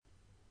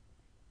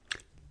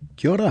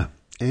Kia ora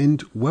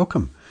and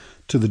welcome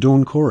to the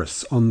Dawn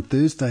Chorus on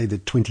Thursday the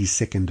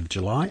 22nd of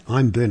July.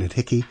 I'm Bernard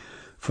Hickey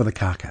for the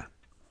Kaka.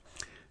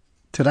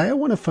 Today I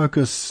want to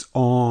focus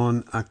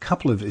on a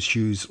couple of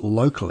issues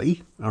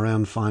locally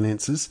around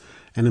finances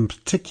and in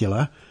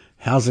particular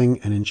housing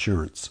and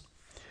insurance.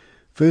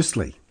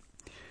 Firstly,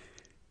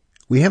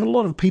 we have a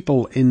lot of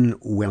people in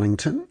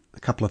Wellington, a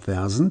couple of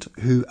thousand,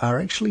 who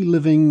are actually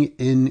living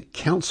in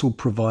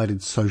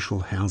council-provided social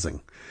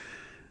housing.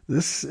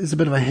 This is a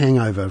bit of a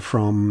hangover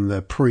from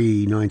the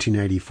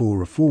pre-1984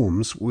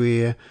 reforms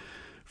where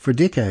for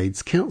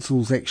decades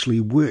councils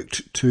actually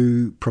worked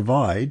to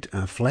provide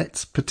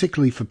flats,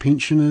 particularly for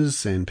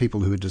pensioners and people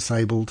who are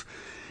disabled,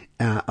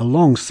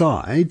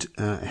 alongside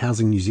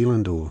Housing New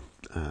Zealand or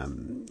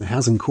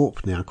Housing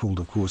Corp, now called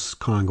of course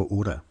Kāinga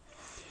Ora.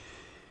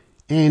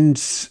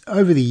 And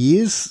over the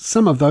years,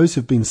 some of those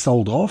have been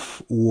sold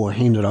off or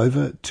handed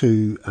over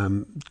to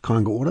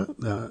Kāinga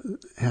Ora,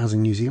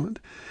 Housing New Zealand.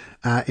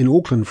 In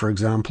Auckland, for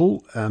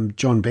example,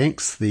 John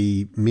Banks,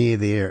 the mayor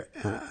there,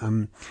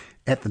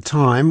 at the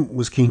time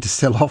was keen to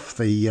sell off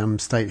the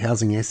state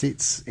housing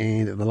assets,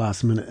 and at the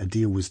last minute a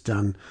deal was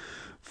done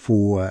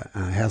for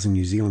Housing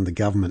New Zealand, the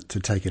government,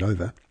 to take it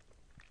over.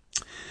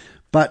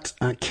 But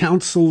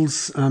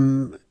councils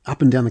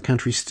up and down the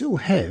country still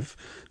have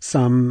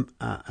some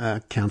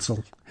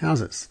council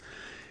houses.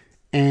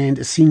 And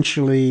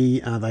essentially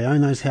they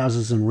own those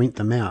houses and rent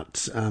them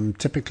out,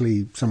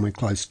 typically somewhere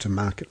close to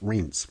market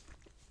rents.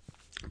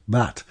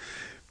 But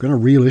we've got a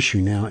real issue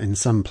now in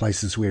some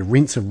places where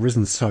rents have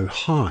risen so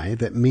high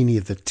that many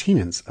of the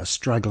tenants are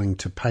struggling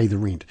to pay the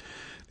rent.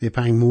 They're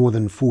paying more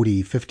than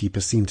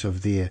 40-50%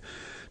 of their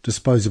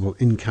disposable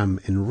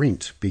income in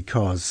rent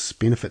because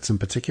benefits in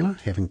particular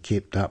haven't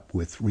kept up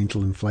with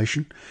rental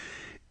inflation.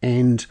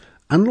 And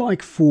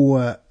unlike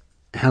for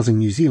Housing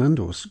New Zealand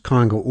or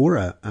Kāinga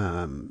Ora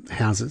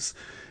houses,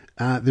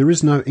 there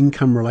is no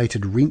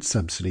income-related rent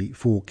subsidy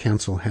for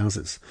council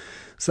houses.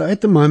 So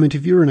at the moment,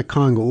 if you're in a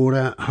Kāinga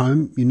Ora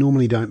home, you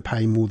normally don't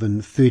pay more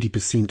than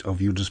 30%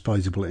 of your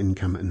disposable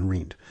income in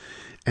rent.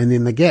 And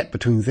then the gap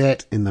between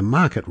that and the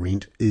market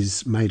rent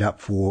is made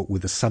up for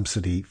with a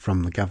subsidy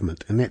from the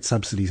government. And that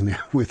subsidy is now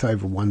worth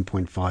over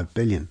 $1.5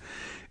 billion.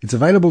 It's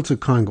available to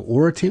Kāinga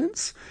Ora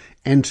tenants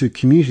and to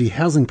community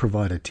housing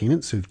provider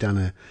tenants who've done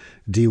a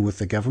deal with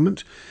the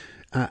government.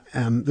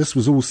 This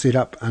was all set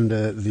up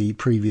under the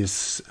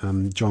previous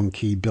John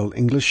Key Bill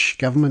English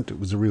government. It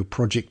was a real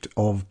project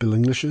of Bill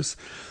English's,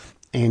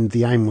 and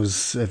the aim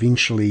was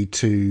eventually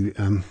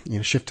to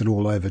shift it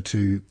all over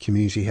to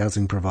community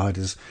housing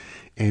providers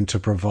and to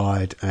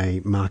provide a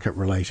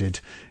market-related,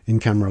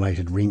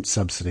 income-related rent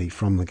subsidy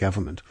from the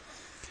government.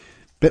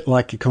 Bit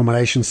like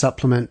accommodation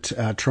supplement,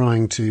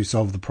 trying to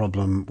solve the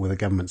problem with a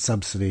government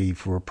subsidy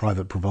for a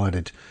private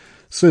provided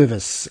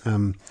service.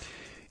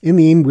 In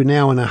the end, we're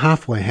now in a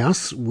halfway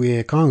house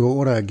where Kāinga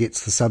Ora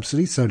gets the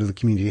subsidy, so do the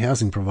community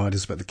housing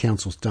providers, but the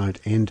councils don't.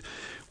 And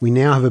we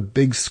now have a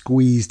big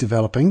squeeze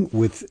developing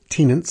with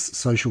tenants,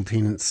 social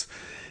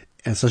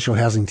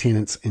housing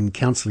tenants in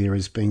council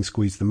areas being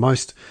squeezed the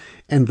most.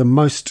 And the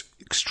most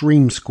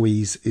extreme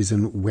squeeze is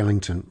in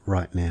Wellington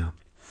right now,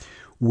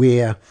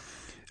 where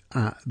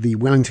the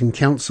Wellington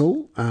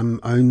Council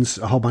owns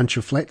a whole bunch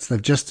of flats.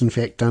 They've just, in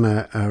fact, done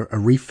a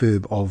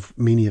refurb of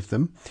many of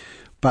them.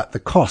 But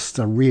the costs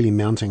are really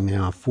mounting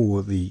now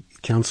for the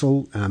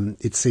council.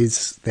 It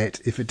says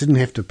that if it didn't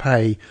have to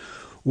pay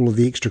all of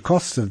the extra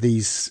costs of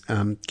these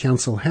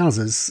council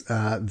houses,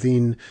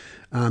 then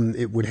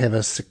it would have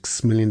a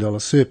 $6 million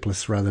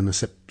surplus rather than a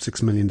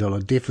 $6 million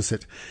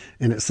deficit.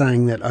 And it's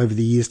saying that over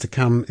the years to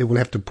come, it will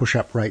have to push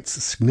up rates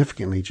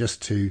significantly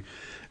just to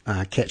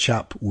catch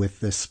up with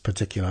this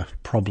particular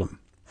problem.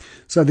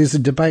 So there's a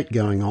debate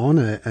going on,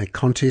 a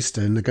contest,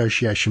 a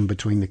negotiation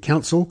between the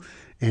council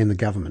and the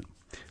government.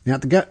 Now,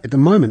 at the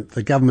moment,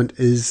 the government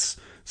is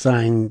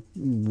saying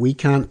we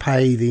can't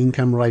pay the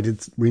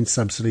income-related rent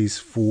subsidies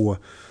for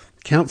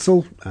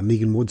council.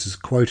 Megan Woods is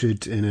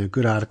quoted in a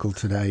good article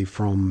today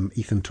from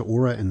Ethan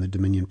Taora in the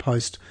Dominion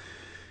Post.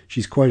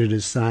 She's quoted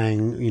as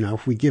saying,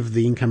 if we give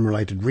the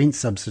income-related rent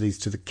subsidies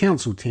to the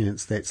council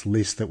tenants, that's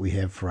less that we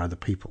have for other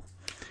people.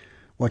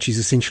 What she's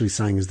essentially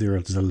saying is there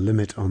is a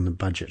limit on the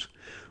budget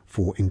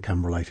for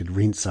income-related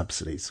rent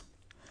subsidies.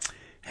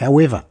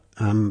 However,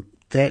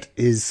 that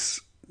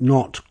is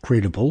not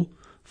credible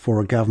for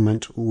a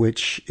government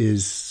which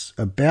is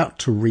about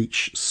to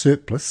reach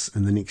surplus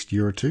in the next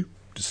year or two,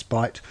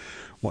 despite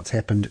what's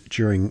happened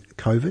during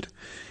COVID,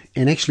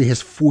 and actually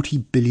has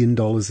 $40 billion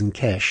in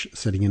cash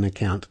sitting in an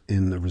account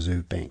in the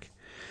Reserve Bank.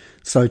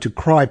 So to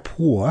cry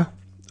poor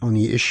on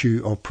the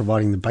issue of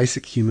providing the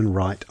basic human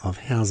right of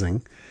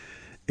housing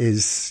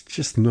is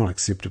just not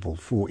acceptable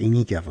for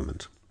any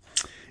government.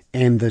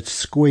 And the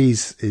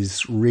squeeze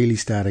is really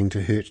starting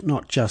to hurt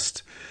not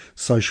just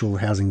social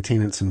housing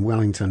tenants in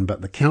Wellington, but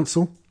the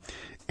council.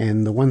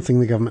 And the one thing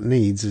the government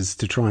needs is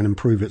to try and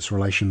improve its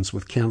relations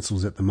with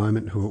councils at the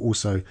moment, who are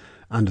also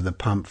under the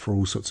pump for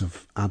all sorts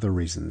of other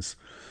reasons.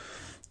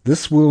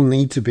 This will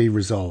need to be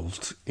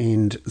resolved,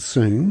 and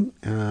soon.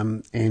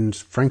 And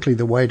frankly,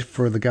 the way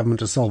for the government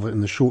to solve it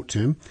in the short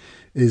term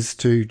is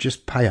to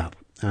just pay up.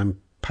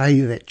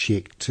 Pay that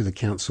cheque to the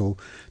council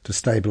to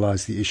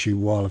stabilise the issue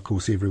while, of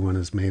course, everyone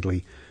is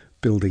madly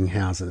building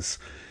houses,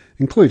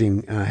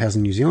 including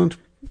Housing New Zealand.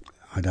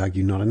 I'd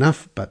argue not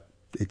enough, but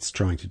it's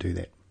trying to do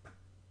that.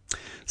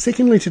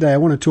 Secondly, today I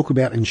want to talk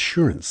about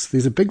insurance.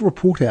 There's a big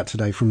report out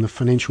today from the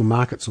Financial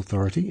Markets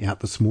Authority out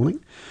this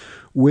morning,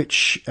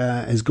 which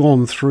has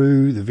gone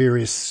through the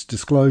various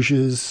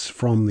disclosures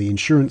from the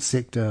insurance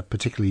sector,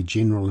 particularly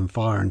general and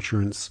fire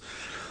insurance,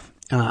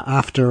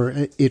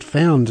 after it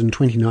found in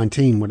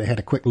 2019, when it had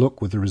a quick look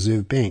with the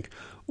Reserve Bank,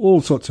 all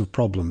sorts of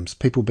problems,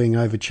 people being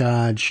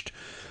overcharged,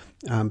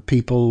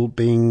 people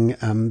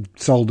being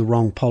sold the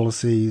wrong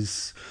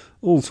policies,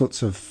 all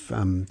sorts of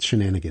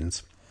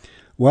shenanigans.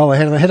 Well, I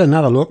had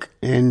another look,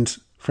 and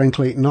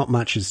frankly, not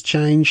much has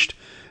changed.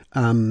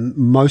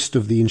 Most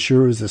of the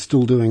insurers are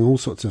still doing all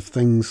sorts of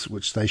things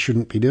which they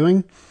shouldn't be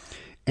doing.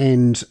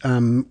 And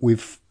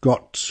we've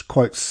got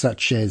quotes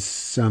such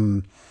as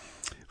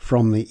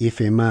from the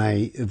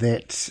FMA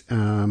that,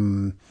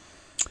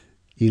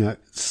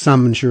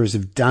 some insurers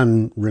have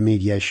done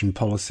remediation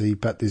policy,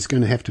 but there's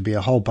going to have to be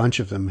a whole bunch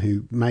of them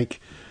who make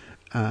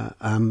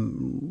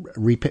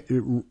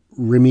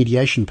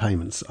remediation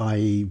payments,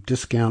 i.e.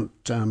 discount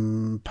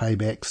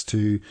paybacks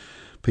to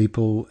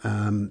people,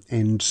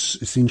 and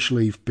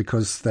essentially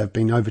because they've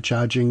been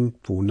overcharging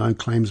for no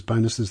claims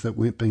bonuses that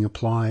weren't being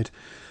applied,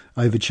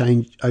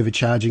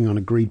 overcharging on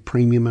agreed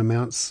premium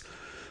amounts,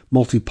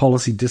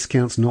 multi-policy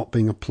discounts not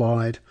being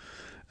applied,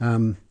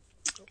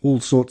 all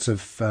sorts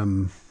of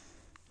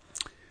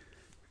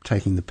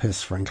taking the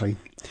piss, frankly.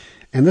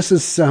 And this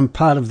is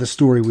part of the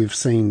story we've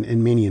seen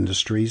in many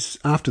industries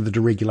after the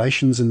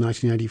deregulations in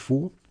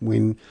 1984,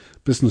 when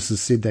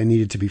businesses said they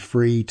needed to be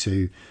free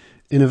to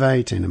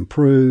innovate and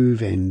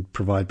improve and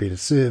provide better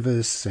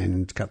service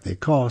and cut their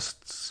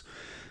costs.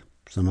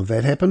 Some of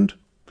that happened.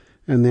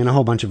 And then a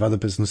whole bunch of other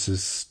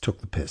businesses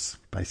took the piss,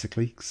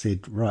 basically,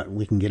 said, right,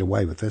 we can get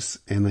away with this,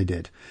 and they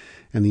did.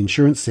 And the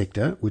insurance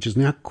sector, which is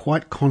now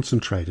quite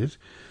concentrated,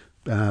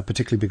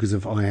 particularly because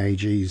of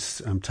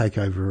IAG's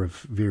takeover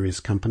of various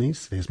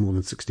companies. There's more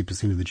than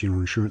 60% of the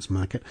general insurance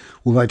market.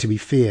 Although, to be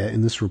fair,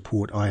 in this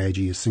report,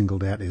 IAG is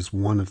singled out as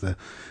one of the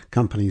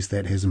companies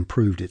that has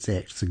improved its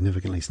act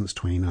significantly since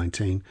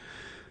 2019.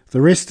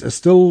 The rest are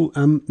still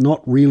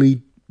not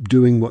really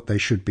doing what they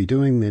should be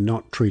doing. They're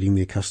not treating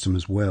their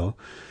customers well.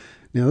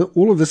 Now,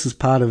 all of this is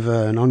part of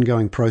an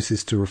ongoing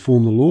process to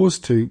reform the laws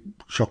to,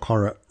 shock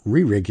horror,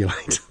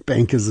 re-regulate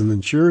bankers and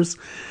insurers.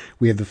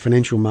 We have the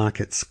Financial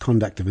Markets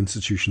Conduct of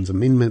Institutions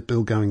Amendment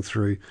Bill going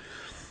through.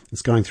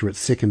 It's going through its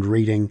second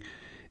reading,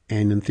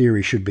 and in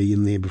theory should be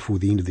in there before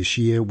the end of this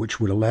year, which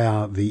would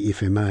allow the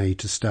FMA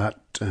to start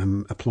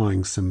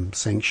applying some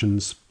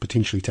sanctions,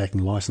 potentially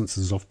taking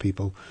licenses off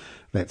people,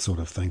 that sort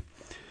of thing.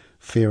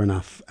 Fair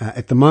enough.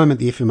 At the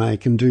moment, the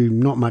FMA can do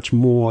not much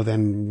more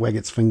than wag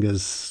its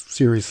fingers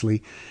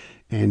seriously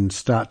and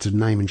start to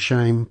name and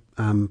shame.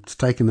 It's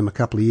taken them a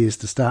couple of years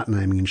to start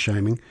naming and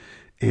shaming,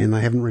 and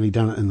they haven't really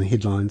done it in the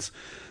headlines.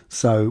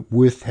 So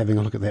worth having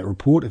a look at that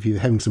report if you're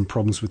having some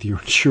problems with your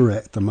insurer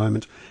at the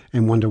moment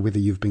and wonder whether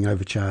you've been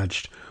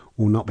overcharged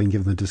or not been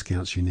given the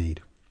discounts you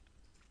need.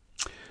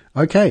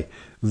 Okay,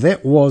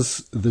 that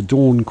was the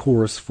Dawn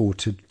Chorus for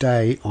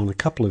today on a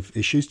couple of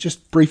issues.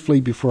 Just briefly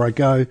before I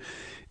go,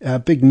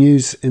 big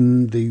news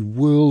in the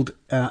world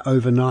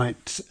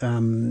overnight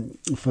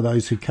for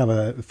those who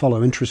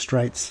follow interest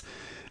rates.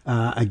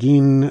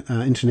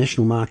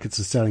 International markets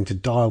are starting to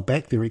dial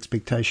back their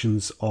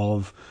expectations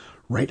of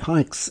rate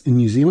hikes in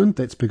New Zealand.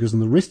 That's because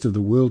in the rest of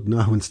the world,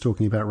 no one's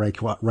talking about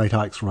rate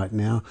hikes right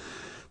now.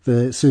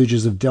 The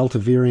surges of Delta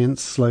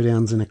variants,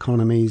 slowdowns in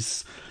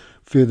economies,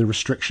 further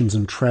restrictions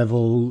in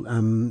travel,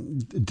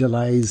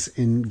 delays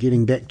in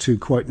getting back to,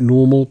 quote,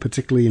 normal,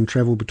 particularly in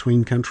travel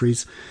between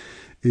countries,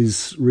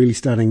 is really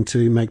starting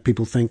to make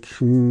people think,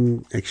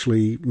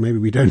 actually, maybe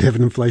we don't have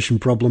an inflation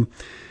problem.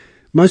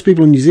 Most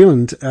people in New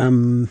Zealand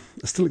are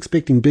still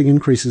expecting big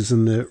increases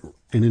in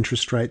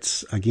interest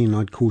rates. Again,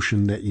 I'd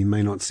caution that you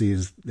may not see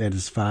that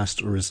as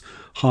fast or as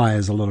high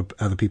as a lot of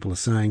other people are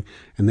saying,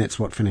 and that's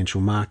what financial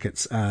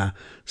markets are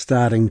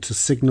starting to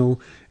signal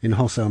in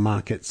wholesale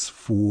markets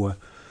for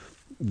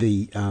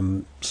the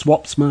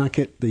swaps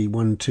market, the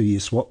 1 2 year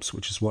swaps,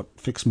 which is what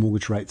fixed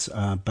mortgage rates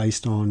are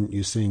based on.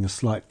 You're seeing a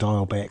slight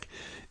dial back.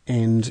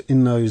 And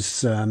in those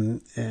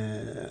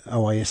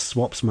OIS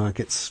swaps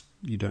markets,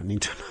 you don't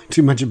need to know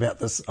too much about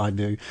this, I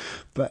do,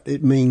 but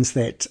it means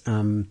that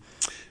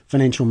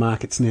financial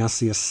markets now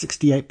see a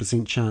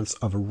 68% chance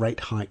of a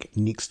rate hike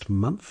next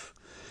month.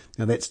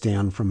 Now that's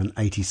down from an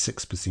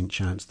 86%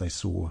 chance they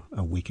saw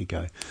a week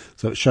ago.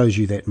 So it shows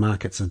you that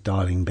markets are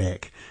dialing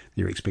back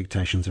their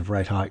expectations of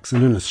rate hikes.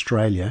 And in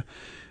Australia,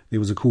 there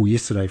was a call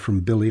yesterday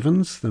from Bill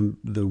Evans, the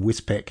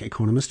Westpac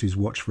economist who's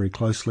watched very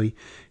closely.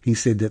 He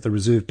said that the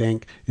Reserve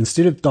Bank,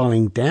 instead of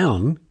dialing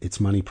down its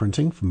money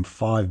printing from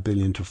 5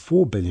 billion to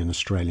 4 billion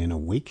Australian a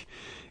week,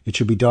 it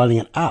should be dialing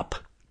it up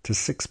to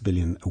 6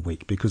 billion a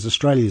week, because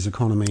Australia's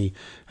economy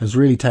has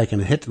really taken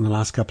a hit in the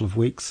last couple of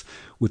weeks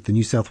with the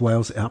New South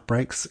Wales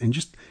outbreaks. And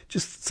just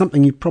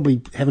something you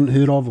probably haven't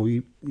heard of, or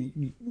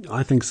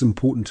I think is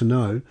important to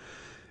know.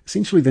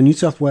 Essentially, the New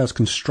South Wales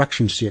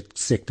construction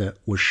sector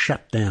was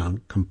shut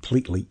down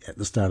completely at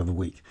the start of the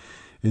week.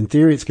 In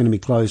theory, it's going to be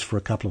closed for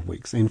a couple of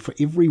weeks. And for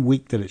every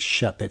week that it's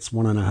shut, that's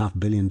 $1.5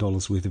 billion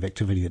worth of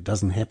activity that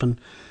doesn't happen.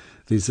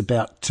 There's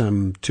about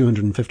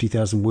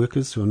 250,000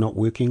 workers who are not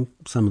working,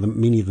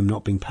 many of them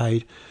not being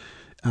paid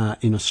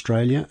in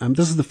Australia.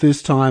 This is the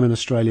first time in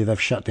Australia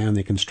they've shut down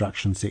their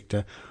construction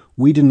sector.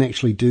 We didn't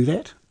actually do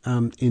that.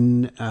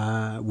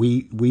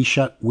 We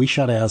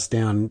shut ours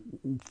down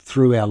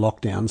through our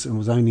lockdowns, and it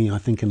was only, I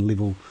think, in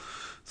level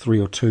 3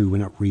 or 2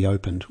 when it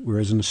reopened.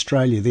 Whereas in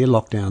Australia, their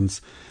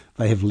lockdowns,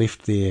 they have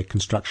left their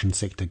construction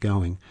sector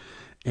going.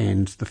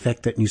 And the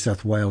fact that New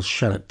South Wales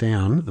shut it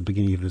down at the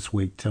beginning of this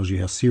week tells you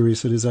how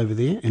serious it is over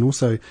there, and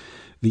also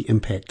the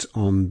impact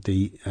on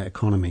the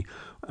economy.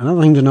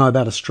 Another thing to know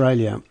about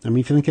Australia, I mean,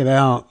 if you think of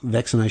our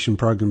vaccination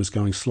program as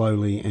going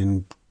slowly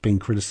and being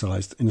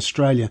criticised, in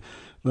Australia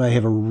they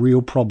have a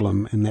real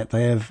problem in that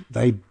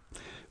they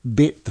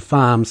bet the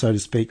farm, so to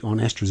speak, on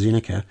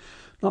AstraZeneca.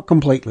 Not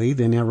completely,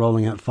 they're now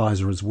rolling out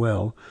Pfizer as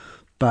well.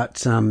 But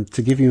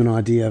to give you an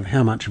idea of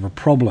how much of a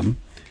problem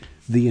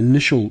the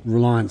initial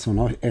reliance on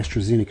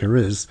AstraZeneca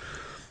is,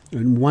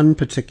 in one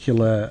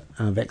particular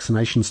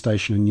vaccination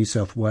station in New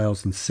South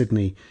Wales and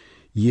Sydney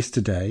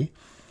yesterday,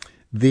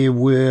 there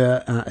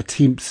were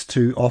attempts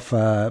to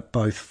offer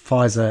both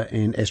Pfizer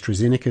and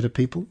AstraZeneca to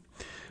people.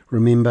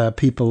 Remember,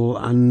 people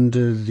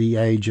under the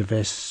age of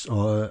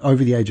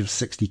over the age of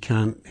 60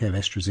 can't have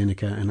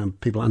AstraZeneca, and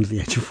people under the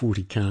age of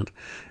 40 can't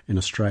in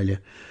Australia.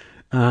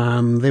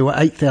 There were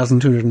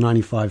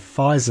 8,295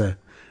 Pfizer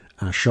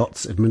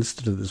shots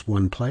administered at this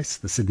one place,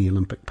 the Sydney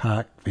Olympic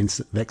Park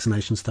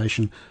vaccination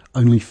station.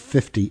 Only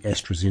 50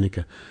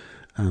 AstraZeneca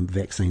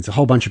vaccines. A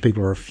whole bunch of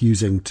people are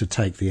refusing to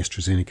take the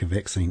AstraZeneca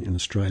vaccine in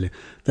Australia.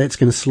 That's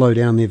going to slow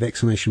down their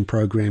vaccination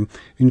program,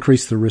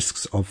 increase the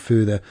risks of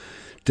further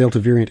Delta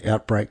variant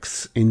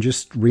outbreaks, and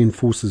just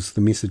reinforces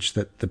the message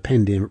that the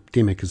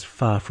pandemic is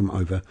far from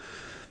over.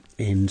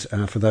 And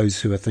for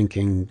those who are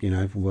thinking,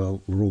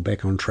 well, we're all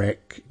back on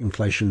track,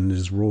 inflation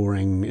is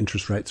roaring,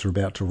 interest rates are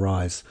about to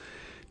rise,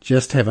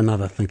 just have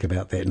another think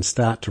about that and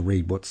start to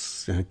read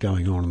what's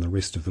going on in the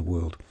rest of the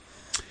world.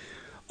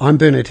 I'm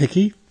Bernard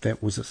Hickey.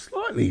 That was a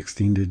slightly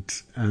extended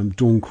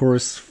Dawn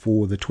Chorus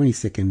for the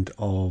 22nd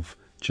of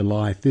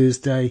July,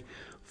 Thursday,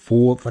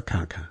 for the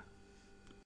Kaka.